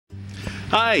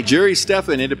Hi, Jerry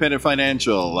Steffen, Independent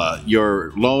Financial,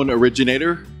 your loan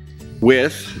originator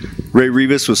with Ray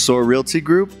Rivas with Sora Realty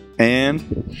Group,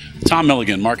 and Tom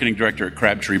Milligan, Marketing Director at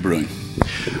Crabtree Brewing.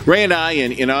 Ray and I,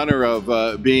 in honor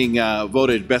of being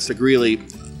voted Best of Greeley,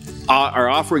 are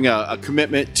offering a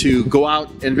commitment to go out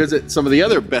and visit some of the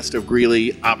other Best of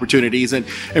Greeley opportunities and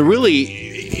really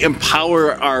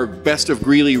empower our Best of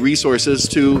Greeley resources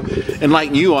to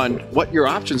enlighten you on what your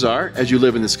options are as you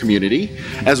live in this community,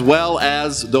 as well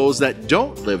as those that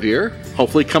don't live here.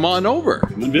 Hopefully come on over.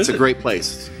 It's a great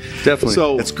place. Definitely.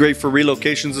 So it's great for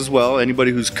relocations as well.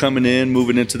 Anybody who's coming in,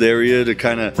 moving into the area to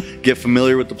kind of get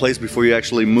familiar with the place before you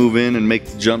actually move in and make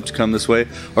the jump to come this way.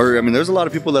 Or, I mean, there's a lot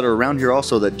of people that are around here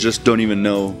also that just don't even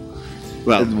know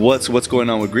what's going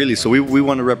on with Greeley. So we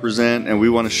want to represent and we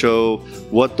want to show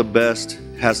what the best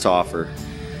has to offer.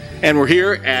 And we're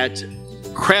here at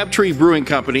Crabtree Brewing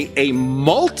Company, a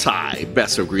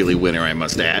multi-Best of Greeley winner, I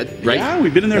must add, right? Yeah,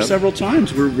 we've been in there several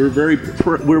times. We're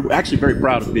actually very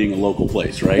proud of being a local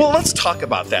place, right? Well, let's talk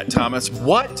about that, Thomas.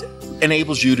 What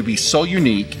enables you to be so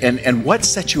unique, and what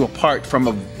sets you apart from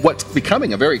what's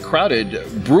becoming a very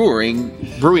crowded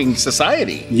brewing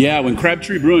society? Yeah, when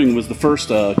Crabtree Brewing was the first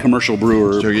commercial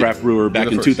craft brewer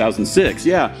back in 2006.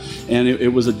 Yeah, and it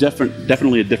was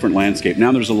definitely a different landscape.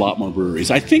 Now there's a lot more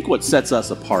breweries. I think what sets us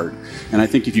apart, and I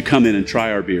think if you come in and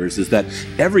try our beers, is that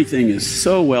everything is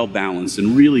so well balanced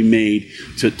and really made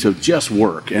to just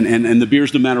work. And the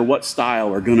beers, no matter what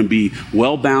style, are going to be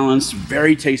well balanced,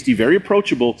 very tasty, very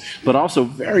approachable, but also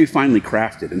very finely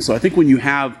crafted. And so I think when you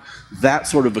have that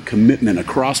sort of a commitment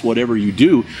across whatever you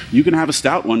do, you can have a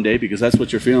stout one day because that's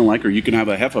what you're feeling like, or you can have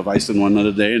a Hefeweizen one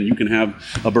other day, and you can have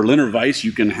a Berliner Weiss.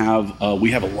 You can have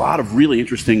we have a lot of really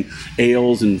interesting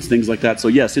ales and things like that. So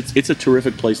yes, it's a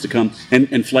terrific place to come,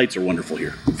 and flights are wonderful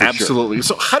here. Absolutely. Sure.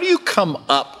 So how do you come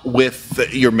up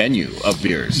with your menu of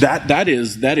beers? That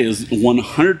is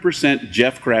 100%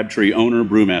 Jeff Crabtree, owner,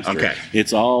 brewmaster. Okay.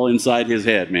 It's all inside his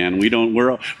head, man.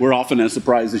 We're often as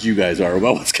surprised as you guys are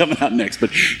about what's coming out next,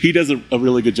 but he does a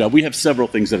really good job. We have several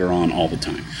things that are on all the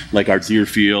time, like our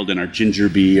Deerfield and our Ginger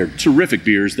Bee are terrific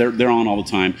beers. They're on all the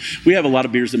time. We have a lot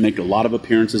of beers that make a lot of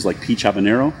appearances, like Peach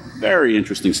Habanero, very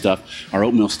interesting stuff. Our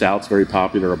Oatmeal Stout's very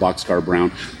popular, our Boxcar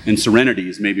Brown, and Serenity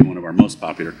is maybe one of our most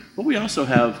popular. But we also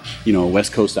have, a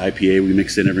West Coast IPA we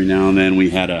mix in every now and then.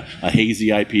 We had a hazy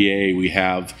IPA. We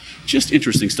have just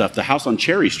interesting stuff. The House on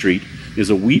Cherry Street is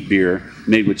a wheat beer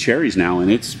made with cherries now,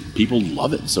 and people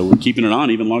love it. So we're keeping it on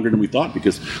even longer than we thought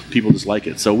because people just like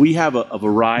it. So we have a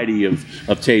variety of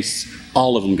tastes,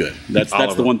 all of them good. That's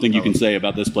the one thing you can say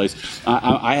about this place.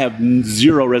 I have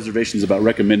zero reservations about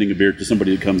recommending a beer to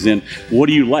somebody that comes in. What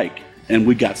do you like? And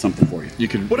we got something for you.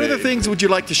 What other things would you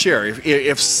like to share?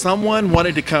 If someone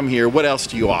wanted to come here, what else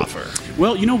do you offer?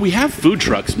 Well, we have food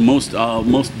trucks most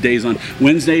days. On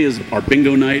Wednesday is our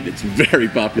bingo night. It's very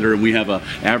popular, and we have a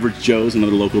Average Joe's,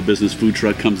 another local business food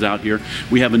truck, comes out here.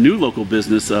 We have a new local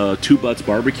business, Two Butts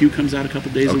Barbecue, comes out a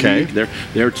couple days a week.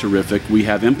 They're terrific. We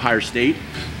have Empire State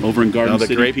over in Garden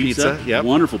City. Great pizza. Yep.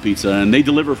 Wonderful pizza, and they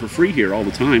deliver for free here all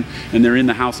the time. And they're in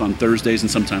the house on Thursdays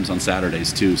and sometimes on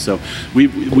Saturdays too. So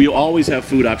we always have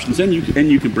food options, and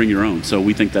you can bring your own. So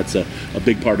we think that's a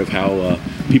big part of how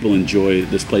people enjoy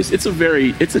this place. It's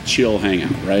a chill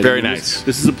hangout, right? Very nice.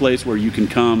 This is a place where you can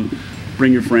come,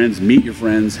 bring your friends, meet your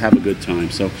friends, have a good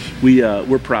time. So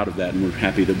we're proud of that, and we're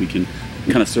happy that we can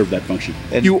kind of serve that function.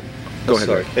 And go ahead.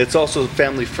 Sorry. It's also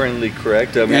family friendly,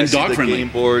 correct? I mean, and dog friendly. Game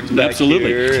boards back Absolutely.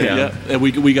 Here, yeah. And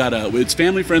we got it's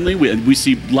family friendly. We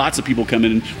see lots of people come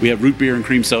in. We have root beer and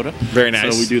cream soda. Very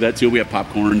nice. So we do that too. We have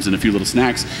popcorns and a few little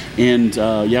snacks. And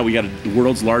we got the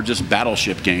world's largest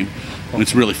battleship game. And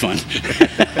it's really fun.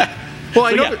 Well,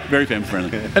 I know very family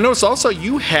friendly. I notice also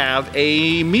you have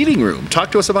a meeting room. Talk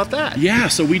to us about that. Yeah,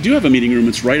 so we do have a meeting room.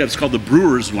 It's right up. It's called the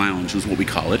Brewers Lounge is what we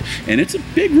call it. And it's a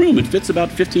big room. It fits about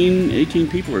 15, 18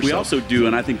 people or so. We also do,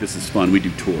 and I think this is fun, we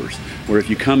do tours. Where if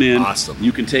you come in,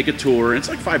 you can take a tour. It's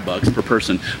like $5 per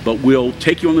person. But we'll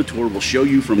take you on the tour. We'll show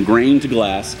you from grain to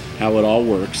glass how it all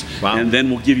works. Wow. And then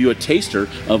we'll give you a taster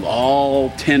of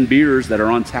all 10 beers that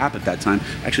are on tap at that time.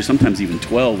 Actually, sometimes even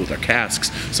 12 with our casks.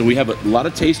 So we have a lot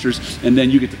of tasters. And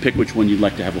then you get to pick which one you'd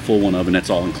like to have a full one of, and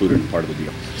that's all included in part of the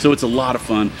deal. So it's a lot of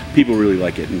fun. People really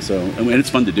like it, and it's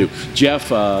fun to do.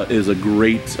 Jeff is a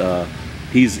great.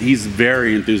 He's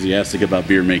very enthusiastic about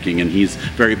beer making, and he's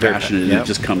very passionate, and it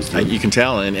just comes through. You can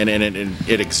tell, and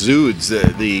it exudes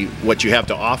what you have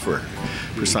to offer.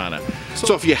 persona.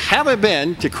 So if you haven't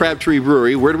been to Crabtree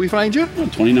Brewery, where do we find you?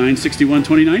 2961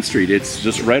 29th Street. It's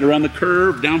just right around the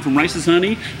curve, down from Rice's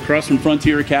Honey, across from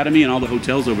Frontier Academy and all the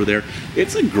hotels over there.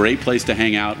 It's a great place to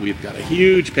hang out. We've got a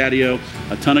huge patio,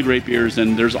 a ton of great beers,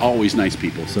 and there's always nice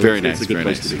people. So it's a good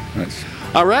place to be. Nice.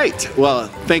 All right. Well,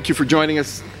 thank you for joining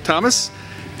us, Thomas.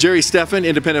 Jerry Steffen,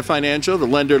 Independent Financial, the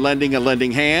lender lending a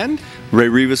lending hand. Ray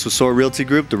Rivas with Sora Realty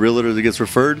Group, the realtor that gets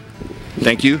referred.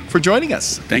 Thank you for joining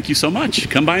us. Thank you so much.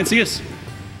 Come by and see us.